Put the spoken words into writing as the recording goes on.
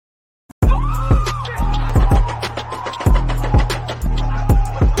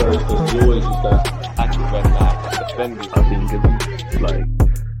Leicester actually went like defending. I think it's like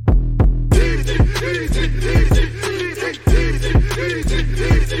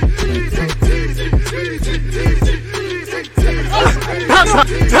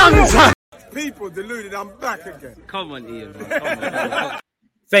People deluded, I'm back again. Come on, Ian. Man. Come on.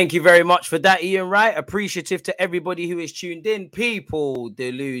 Thank you very much for that, Ian Wright. Appreciative to everybody who is tuned in. People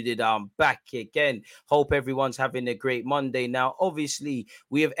deluded, I'm back again. Hope everyone's having a great Monday. Now, obviously,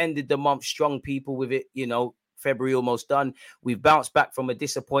 we have ended the month strong, people, with it, February almost done. We've bounced back from a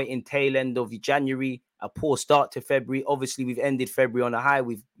disappointing tail end of January, a poor start to February. Obviously, we've ended February on a high.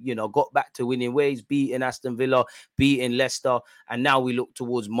 We've, got back to winning ways, beating Aston Villa, beating Leicester, and now we look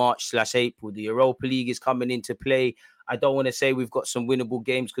towards March/April. The Europa League is coming into play. I don't want to say we've got some winnable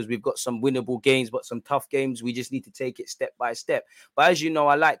games because we've got some winnable games, but some tough games. We just need to take it step by step. But as you know,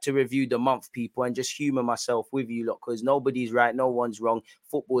 I like to review the month, people, and just humor myself with you lot because nobody's right, no one's wrong.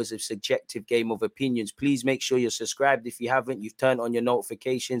 Football is a subjective game of opinions. Please make sure you're subscribed if you haven't. You've turned on your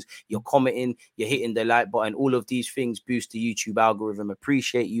notifications, you're commenting, you're hitting the like button. All of these things boost the YouTube algorithm.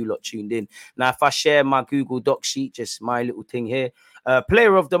 Appreciate you lot tuned in. Now, if I share my Google Doc sheet, just my little thing here,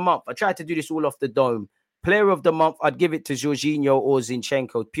 player of the month. I tried to do this all off the dome. Player of the month, I'd give it to Jorginho or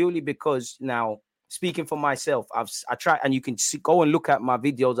Zinchenko purely because now, speaking for myself, I tried, and you can go and look at my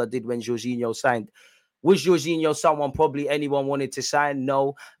videos I did when Jorginho signed. Was Jorginho someone probably anyone wanted to sign?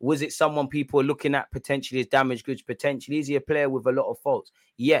 No. Was it someone people are looking at potentially as damaged goods? Potentially. Is he a player with a lot of faults?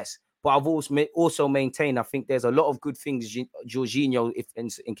 Yes. But I've also maintained, I think there's a lot of good things Jorginho, if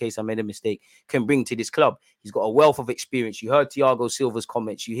in case I made a mistake, can bring to this club. He's got a wealth of experience. You heard Thiago Silva's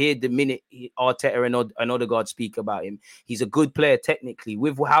comments. You hear the minute Arteta and Odegaard speak about him. He's a good player technically.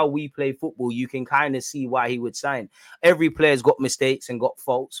 With how we play football, you can kind of see why he would sign. Every player's got mistakes and got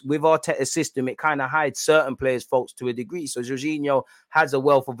faults. With Arteta's system, it kind of hides certain players' faults to a degree. So Jorginho has a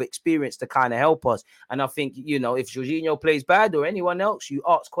wealth of experience to kind of help us. And I think, if Jorginho plays bad or anyone else, you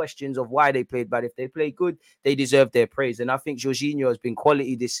ask questions of why they played bad. If they play good, they deserve their praise. And I think Jorginho has been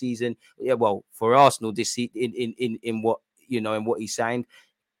quality this season. Yeah, well, for Arsenal this season in what he signed.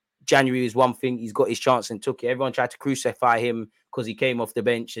 January is one thing. He's got his chance and took it. Everyone tried to crucify him because he came off the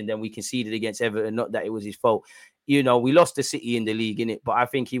bench and then we conceded against Everton. Not that it was his fault. We lost to City in the league, innit? But I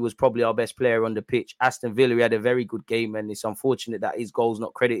think he was probably our best player on the pitch. Aston Villa, he had a very good game, and it's unfortunate that his goal's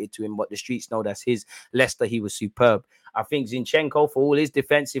not credited to him, but the streets know that's his. Leicester, he was superb. I think Zinchenko, for all his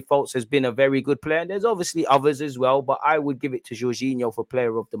defensive faults, has been a very good player. And there's obviously others as well, but I would give it to Jorginho for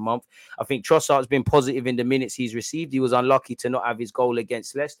player of the month. I think Trossard's been positive in the minutes he's received. He was unlucky to not have his goal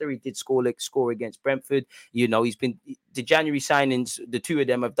against Leicester. He did score against Brentford. He's been the January signings, the two of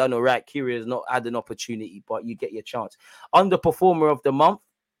them have done all right. Kieran has not had an opportunity, but you get your chance. Underperformer of the month,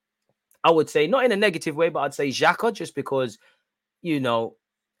 I would say, not in a negative way, but I'd say Xhaka, just because,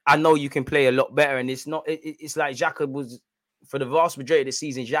 I know you can play a lot better, and it's like Xhaka was, for the vast majority of the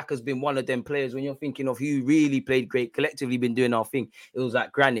season, Xhaka's been one of them players when you're thinking of who really played great, collectively been doing our thing. It was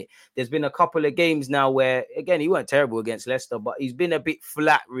like Granit. There's been a couple of games now where, again, he weren't terrible against Leicester, but he's been a bit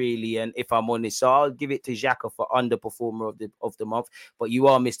flat, really. And if I'm honest, so I'll give it to Xhaka for underperformer of the month. But you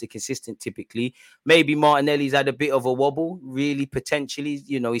are Mr. Consistent typically. Maybe Martinelli's had a bit of a wobble, really, potentially.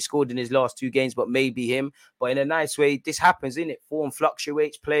 He scored in his last two games, but maybe him. But in a nice way, this happens, innit? Form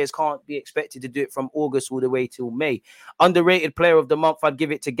fluctuates. Players can't be expected to do it from August all the way till May. Underrated player of the month, I'd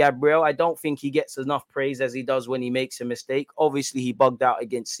give it to Gabriel. I don't think he gets enough praise as he does when he makes a mistake. Obviously, he bugged out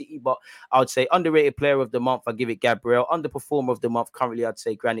against City, but I would say underrated player of the month, I'd give it Gabriel. Underperformer of the month, currently, I'd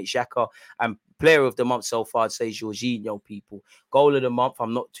say Granit Xhaka. And player of the month so far, I'd say Jorginho, people. Goal of the month,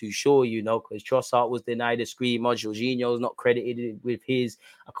 I'm not too sure, because Trossard was denied a screamer. Jorginho's not credited with his.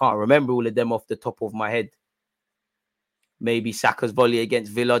 I can't remember all of them off the top of my head. Maybe Saka's volley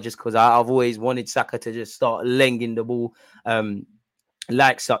against Villa, just because I've always wanted Saka to just start lenging the ball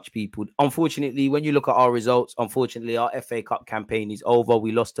like such, people. Unfortunately, when you look at our results, our FA Cup campaign is over.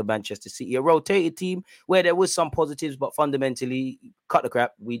 We lost to Manchester City, a rotated team where there was some positives, but fundamentally, cut the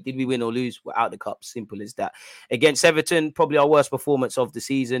crap. Did we win or lose? We're out of the cup. Simple as that. Against Everton, probably our worst performance of the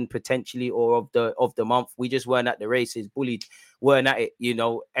season, potentially, or of the month. We just weren't at the races. Bullied, weren't at it,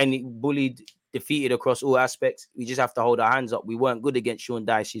 bullied, defeated across all aspects. We just have to hold our hands up. We weren't good against Sean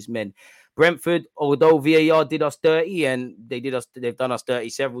Dyche's men. Brentford, although VAR did us dirty, and they've done us dirty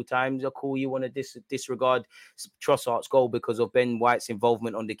several times. Cool, you want to disregard Trossard's goal because of Ben White's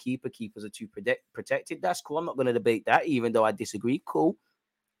involvement on the keeper. Keepers are too protected. That's cool. I'm not going to debate that, even though I disagree. Cool.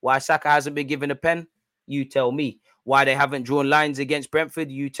 Why Saka hasn't been given a pen? You tell me. Why they haven't drawn lines against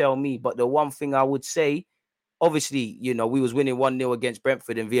Brentford? You tell me. But the one thing I would say, obviously, we was winning 1-0 against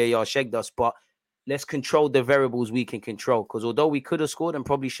Brentford and VAR shagged us, but let's control the variables we can control. Because although we could have scored and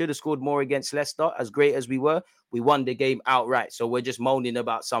probably should have scored more against Leicester, as great as we were, we won the game outright. So we're just moaning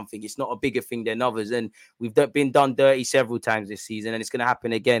about something. It's not a bigger thing than others. And we've been done dirty several times this season, and it's going to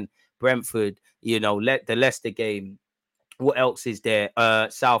happen again. Brentford, the Leicester game. What else is there?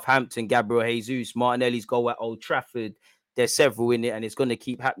 Southampton, Gabriel Jesus, Martinelli's goal at Old Trafford. There's several in it, and it's going to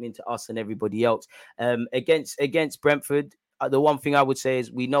keep happening to us and everybody else. Against Brentford, the one thing I would say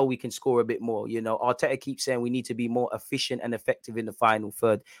is we know we can score a bit more. Arteta keeps saying we need to be more efficient and effective in the final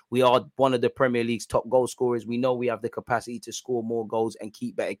third. We are one of the Premier League's top goal scorers. We know we have the capacity to score more goals and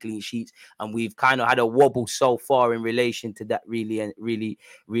keep better clean sheets. And we've kind of had a wobble so far in relation to that, really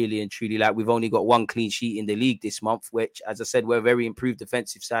and truly. Like, we've only got one clean sheet in the league this month, which, as I said, we're a very improved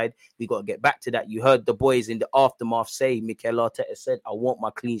defensive side. We got to get back to that. You heard the boys in the aftermath say, Mikel Arteta said, I want my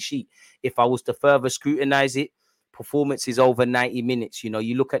clean sheet. If I was to further scrutinize it, performance is over 90 minutes.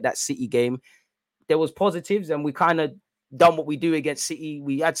 You look at that City game, there was positives, and we kind of done what we do against City.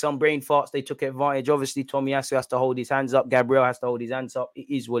 We had some brain farts. They took advantage. Obviously, Tomiyasu has to hold his hands up. Gabriel has to hold his hands up. It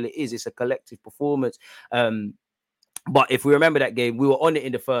is what it is. It's a collective performance. But if we remember that game, we were on it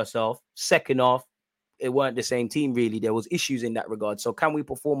in the first half. Second half, it weren't the same team, really. There was issues in that regard. So can we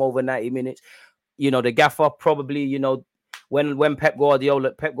perform over 90 minutes? The gaffer probably, when Pep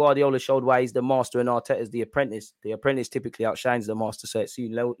Guardiola showed why he's the master and Arteta's the apprentice. The apprentice typically outshines the master, so it's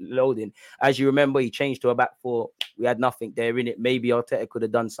soon loading. As you remember, he changed to a back four. We had nothing there in it. Maybe Arteta could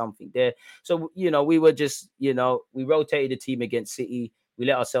have done something there. So, we were just, we rotated the team against City. We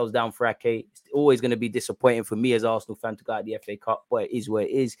let ourselves down for Ake. It's always going to be disappointing for me as Arsenal fan to go out the FA Cup, but it is what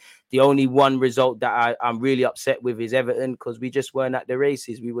it is. The only one result that I'm really upset with is Everton, because we just weren't at the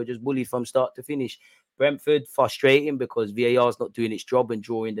races. We were just bullied from start to finish. Brentford, frustrating because VAR's not doing its job and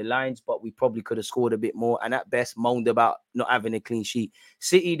drawing the lines, but we probably could have scored a bit more, and at best moaned about not having a clean sheet.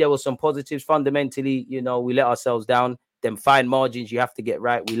 City, there were some positives. Fundamentally, we let ourselves down. Them fine margins you have to get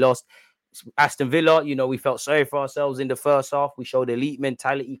right. We lost. Aston Villa, we felt sorry for ourselves in the first half. We showed elite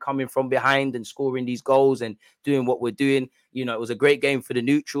mentality coming from behind and scoring these goals and doing what we're doing. It was a great game for the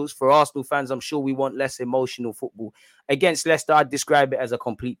neutrals. For Arsenal fans, I'm sure we want less emotional football. Against Leicester, I'd describe it as a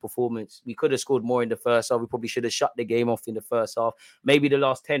complete performance. We could have scored more in the first half. We probably should have shut the game off in the first half. Maybe the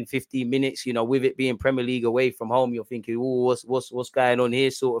last 10, 15 minutes, with it being Premier League away from home, you're thinking, oh, what's going on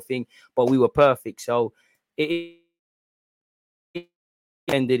here, sort of thing. But we were perfect. So it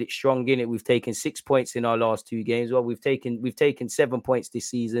ended it strong in it. We've taken 6 points in our last 2 games. Well, we've taken 7 points this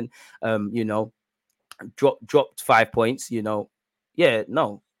season. Dropped 5 points. Yeah,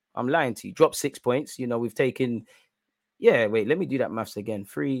 no, I'm lying to you. Dropped 6 points. We've taken. Yeah, wait, let me do that maths again.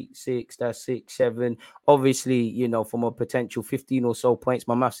 3, 6, that's 6, 7. Obviously, from a potential 15 or so points,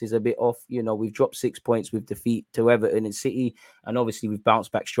 my maths is a bit off. We've dropped 6 points with defeat to Everton and City. And obviously, we've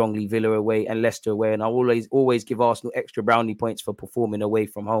bounced back strongly, Villa away and Leicester away. And I always give Arsenal extra brownie points for performing away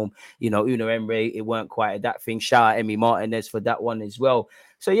from home. Unai Emery, it weren't quite at that thing. Shout out Emi Martinez for that one as well.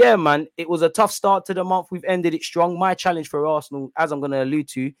 So, yeah, man, it was a tough start to the month. We've ended it strong. My challenge for Arsenal, as I'm going to allude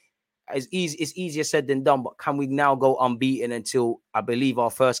to, it's easier said than done, but can we now go unbeaten until, I believe,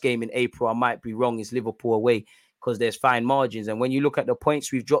 our first game in April? I might be wrong, is Liverpool away, because there's fine margins. And when you look at the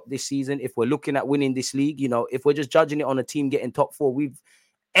points we've dropped this season, if we're looking at winning this league, if we're just judging it on a team getting top 4, we've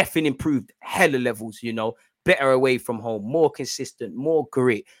effing improved hella levels, better away from home, more consistent, more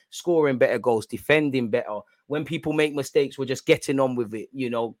grit, scoring better goals, defending better. When people make mistakes, we're just getting on with it.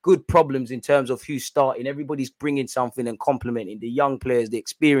 Good problems in terms of who's starting. Everybody's bringing something and complimenting the young players, the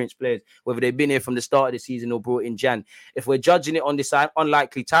experienced players, whether they've been here from the start of the season or brought in Jan. If we're judging it on this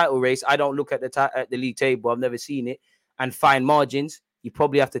unlikely title race, I don't look at the league table. I've never seen it. And fine margins, you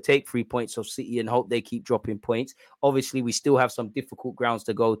probably have to take 3 points off City and hope they keep dropping points. Obviously, we still have some difficult grounds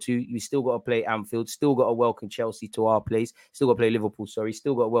to go to. We still got to play Anfield, still got to welcome Chelsea to our place, still got to play Liverpool,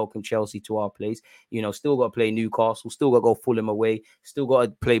 still got to welcome Chelsea to our place, still got to play Newcastle, still got to go Fulham away, still got to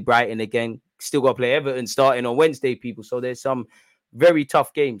play Brighton again, still got to play Everton starting on Wednesday, people. So there's some very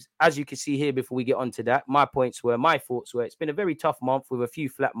tough games. As you can see here, before we get on to that, my thoughts were, it's been a very tough month with a few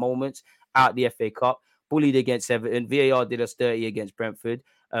flat moments out the FA Cup. Bullied against Everton. VAR did us dirty against Brentford.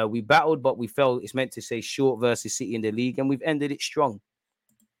 We battled, but we fell. It's meant to say short versus City in the league, and we've ended it strong.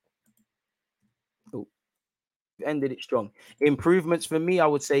 Ended it strong. Improvements for me, I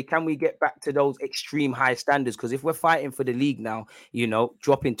would say, can we get back to those extreme high standards? Because if we're fighting for the league now,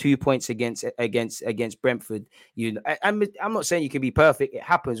 dropping 2 points against Brentford, I'm not saying you can be perfect. It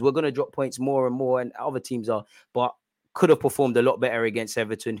happens. We're going to drop points more and more, and other teams are, but could have performed a lot better against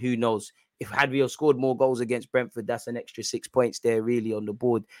Everton. Who knows? if had we scored more goals against Brentford, that's an extra 6 points there really on the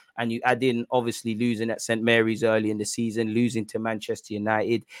board. And you add in obviously losing at St Mary's early in the season, losing to Manchester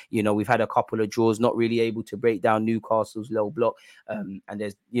United. You know, we've had a couple of draws, not really able to break down Newcastle's low block. And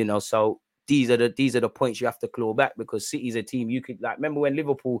there's, you know, so these are the points you have to claw back, because City's a team you could, like, remember when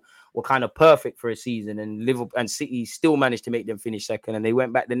Liverpool were kind of perfect for a season and Liverpool and City still managed to make them finish second, and they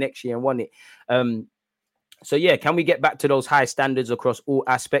went back the next year and won it. So, yeah, can we get back to those high standards across all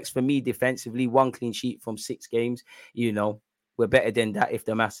aspects? For me, defensively, 1 clean sheet from 6 games. You know, we're better than that if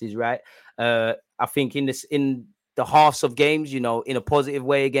the maths is right. I think in the halves of games, you know, in a positive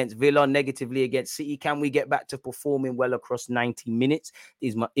way against Villa, negatively against City, can we get back to performing well across 90 minutes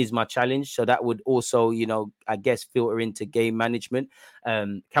is my challenge. So that would also, you know, I guess filter into game management.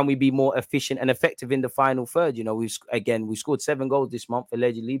 Can we be more efficient and effective in the final third? You know, we scored 7 goals this month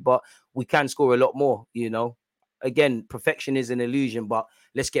allegedly, but we can score a lot more, you know. Again, perfection is an illusion, but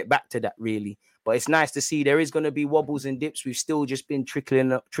let's get back to that really. But it's nice to see there is going to be wobbles and dips. We've still just been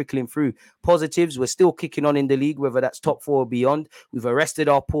trickling through positives. We're still kicking on in the league, whether that's top 4 or beyond. We've arrested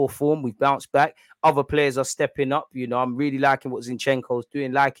our poor form. We've bounced back. Other players are stepping up. You know, I'm really liking what Zinchenko's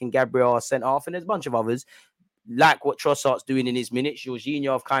doing, liking Gabriel, our centre half, and there's a bunch of others. Like what Trossard's doing in his minutes.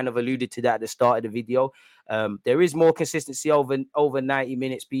 Jorginho, I've kind of alluded to that at the start of the video. There is more consistency over 90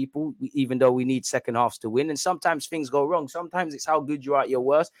 minutes, people, even though we need second halves to win. And sometimes things go wrong. Sometimes it's how good you are at your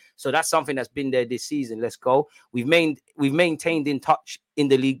worst. So that's something that's been there this season. Let's go. We've maintained in touch in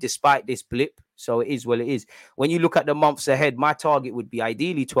the league despite this blip. So it is what it is. When you look at the months ahead, my target would be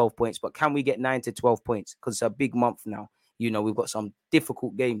ideally 12 points. But can we get 9 to 12 points? Because it's a big month now. You know, we've got some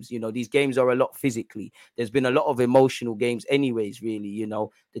difficult games. You know, these games are a lot physically. There's been a lot of emotional games anyways, really. You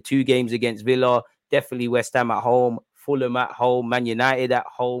know, the 2 games against Villa, definitely West Ham at home, Fulham at home, Man United at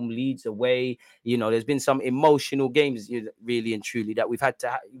home, Leeds away. You know, there's been some emotional games, really and truly, that we've had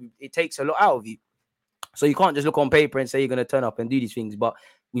to it takes a lot out of you. So you can't just look on paper and say you're going to turn up and do these things. But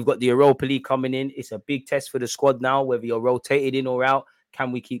we've got the Europa League coming in. It's a big test for the squad now, whether you're rotated in or out.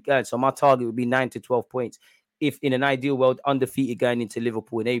 Can we keep going? So my target would be 9 to 12 points. If in an ideal world, undefeated going into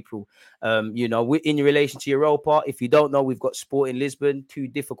Liverpool in April. You know, in relation to Europa, if you don't know, we've got Sporting Lisbon, 2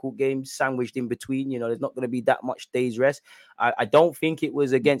 difficult games sandwiched in between. You know, there's not going to be that much days rest. I don't think it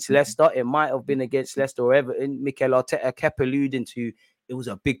was against Leicester. It might have been against Leicester or Everton. Mikel Arteta kept alluding to it was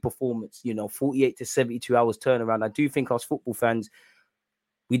a big performance, you know, 48 to 72 hours turnaround. I do think us football fans,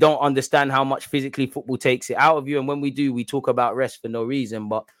 we don't understand how much physically football takes it out of you. And when we do, we talk about rest for no reason.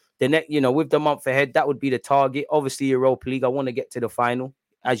 But the next, you know, with the month ahead, that would be the target. Obviously, Europa League, I want to get to the final,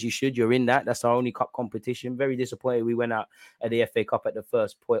 as you should. You're in that. That's our only cup competition. Very disappointed we went out at the FA Cup at the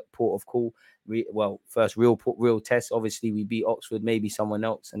first port of call. First real test. Obviously, we beat Oxford, maybe someone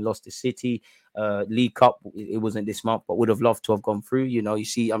else, and lost to City. League Cup, it wasn't this month, but would have loved to have gone through. You know, you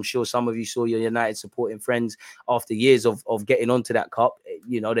see, I'm sure some of you saw your United supporting friends after years of getting onto that cup.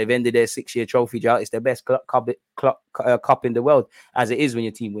 You know, they've ended their 6-year trophy drought. It's their best cup in the world, as it is when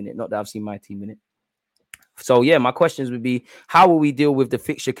your team win it. Not that I've seen my team win it. So, yeah, my questions would be, how will we deal with the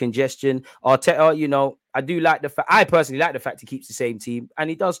fixture congestion? Arteta, you know, I personally like the fact he keeps the same team,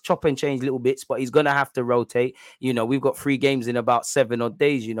 and he does chop and change little bits, but he's going to have to rotate. You know, we've got 3 games in about 7 odd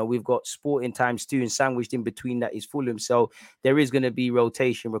days. You know, we've got Sporting times 2, and sandwiched in between that is Fulham. So there is going to be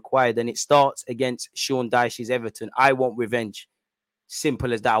rotation required, and it starts against Sean Dyche's Everton. I want revenge.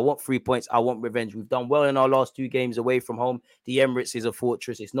 Simple as that. I want 3 points. I want revenge. We've done well in our last 2 games away from home. The Emirates is a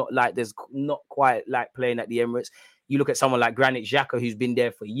fortress. It's not like there's not quite like playing at the Emirates. You look at someone like Granit Xhaka, who's been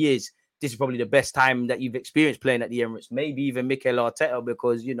there for years. This is probably the best time that you've experienced playing at the Emirates. Maybe even Mikel Arteta,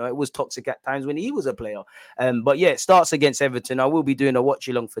 because, you know, it was toxic at times when he was a player. But yeah, it starts against Everton. I will be doing a watch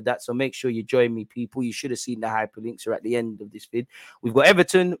along for that. So make sure you join me, people. You should have seen the hyperlinks are at the end of this vid. We've got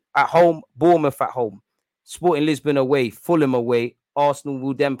Everton at home, Bournemouth at home, Sporting Lisbon away, Fulham away. Arsenal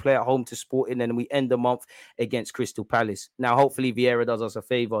will then play at home to Sporting, and we end the month against Crystal Palace. Now, hopefully Vieira does us a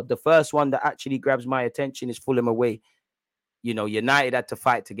favour. The first one that actually grabs my attention is Fulham away. You know, United had to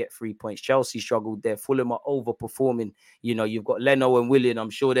fight to get 3 points. Chelsea struggled there. Fulham are overperforming. You know, you've got Leno and Willian. I'm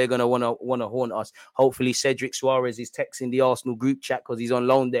sure they're going to want to haunt us. Hopefully Cedric Suarez is texting the Arsenal group chat because he's on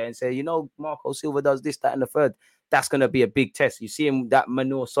loan there and say, you know, Marco Silva does this, that, and the third. That's going to be a big test. You see him, that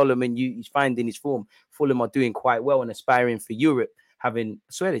Manor Solomon, he's finding his form. Fulham are doing quite well and aspiring for Europe. I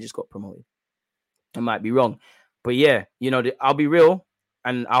swear they just got promoted. I might be wrong. But yeah, you know, I'll be real,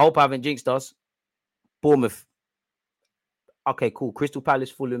 and I hope I haven't jinxed us. Bournemouth. Okay, cool. Crystal Palace,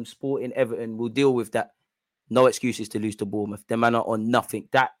 Fulham, Sporting, Everton. We'll deal with that. No excuses to lose to Bournemouth. The man are on nothing.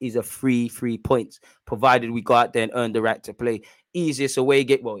 That is a free 3 points, provided we go out there and earn the right to play. Easiest away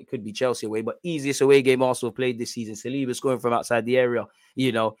game, well, it could be Chelsea away, but easiest away game Arsenal played this season. Saliba scoring from outside the area.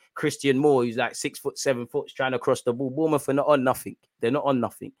 You know, Christian Moore, who's like 6 foot, 7 foot, trying to cross the ball. Bournemouth are not on nothing. They're not on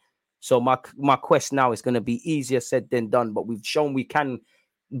nothing. So my quest now is going to be easier said than done, but we've shown we can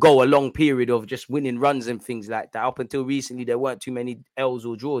go a long period of just winning runs and things like that. Up until recently, there weren't too many L's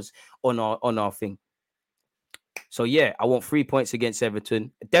or draws on our thing. So yeah, I want 3 points against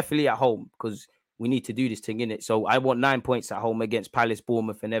Everton, definitely at home, because we need to do this thing, innit? So I want 9 points at home against Palace,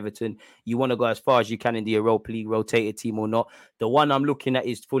 Bournemouth, and Everton. You want to go as far as you can in the Europa League, rotated team or not. The one I'm looking at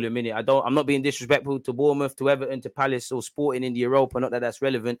is Fulham, innit? I'm not being disrespectful to Bournemouth, to Everton, to Palace, or Sporting in the Europa. Not that that's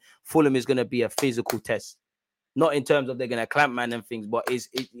relevant. Fulham is going to be a physical test. Not in terms of they're going to clamp man and things, but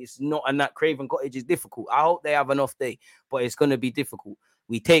it's not. And that Craven Cottage is difficult. I hope they have an off day, but it's going to be difficult.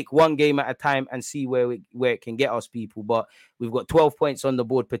 We take one game at a time and see where it can get us, people. But we've got 12 points on the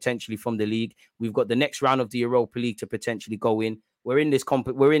board potentially from the league. We've got the next round of the Europa League to potentially go in. We're in this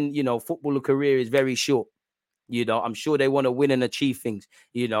footballer career is very short. You know, I'm sure they want to win and achieve things,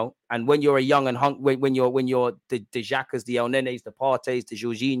 you know. And when you're a young and when you're the Xhakas, the El Nenes, the Partes, the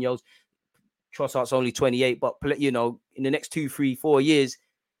Jorginhos, Trossard's only 28, but you know, in the next 2, 3, 4 years,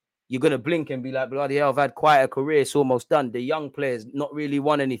 you're going to blink and be like, bloody hell, I've had quite a career. It's almost done. The young players not really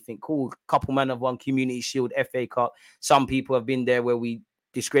won anything. Cool. Couple man have won Community Shield, FA Cup. Some people have been there where we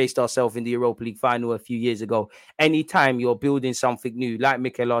disgraced ourselves in the Europa League final a few years ago. Anytime you're building something new, like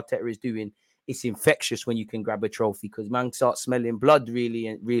Mikel Arteta is doing, it's infectious when you can grab a trophy, because man starts smelling blood really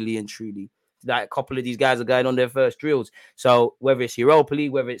and truly. Like a couple of these guys are going on their first drills. So whether it's Europa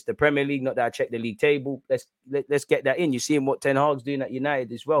League, whether it's the Premier League, not that I check the league table, let's get that in. You're seeing what Ten Hag's doing at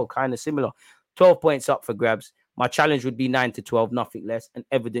United as well, kind of similar. 12 points up for grabs. My challenge would be 9 to 12, nothing less, and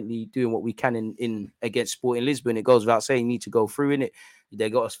evidently doing what we can in against Sporting Lisbon. It goes without saying, you need to go through in it. They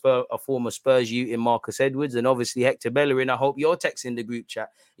got a former Spurs youth in Marcus Edwards, and obviously Hector Bellerin. I hope you're texting the group chat.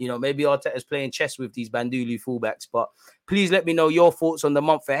 You know, maybe Arteta's playing chess with these Bandulu fullbacks. But please let me know your thoughts on the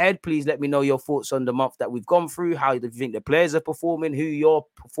month ahead. Please let me know your thoughts on the month that we've gone through. How do you think the players are performing? Who your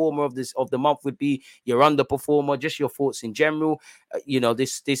performer of the month would be? Your underperformer? Just your thoughts in general. You know,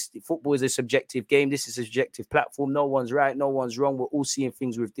 this football is a subjective game. This is a subjective platform. No one's right. No one's wrong. We're all seeing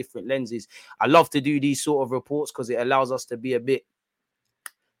things with different lenses. I love to do these sort of reports because it allows us to be a bit,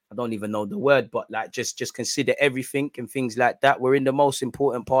 I don't even know the word, but like just consider everything and things like that. We're in the most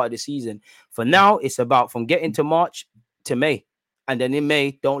important part of the season. For now, it's about from getting to March to May. And then in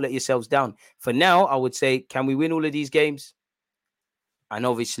May, don't let yourselves down. For now, I would say, can we win all of these games? And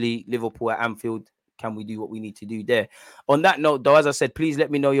obviously, Liverpool at Anfield, can we do what we need to do there? On that note, though, as I said, please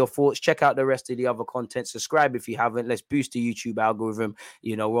let me know your thoughts. Check out the rest of the other content. Subscribe if you haven't. Let's boost the YouTube algorithm.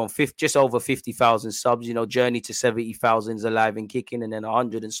 You know, we're on just over 50,000 subs. You know, journey to 70,000 is alive and kicking, and then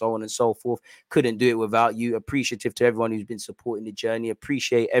 100 and so on and so forth. Couldn't do it without you. Appreciative to everyone who's been supporting the journey.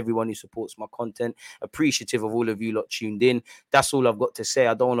 Appreciate everyone who supports my content. Appreciative of all of you lot tuned in. That's all I've got to say.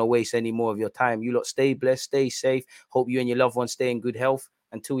 I don't want to waste any more of your time. You lot stay blessed, stay safe. Hope you and your loved ones stay in good health.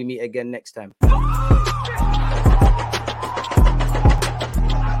 Until we meet again next time.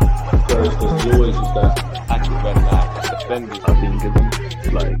 There's always just that active red light defending. I think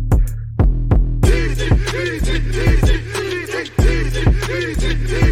it's like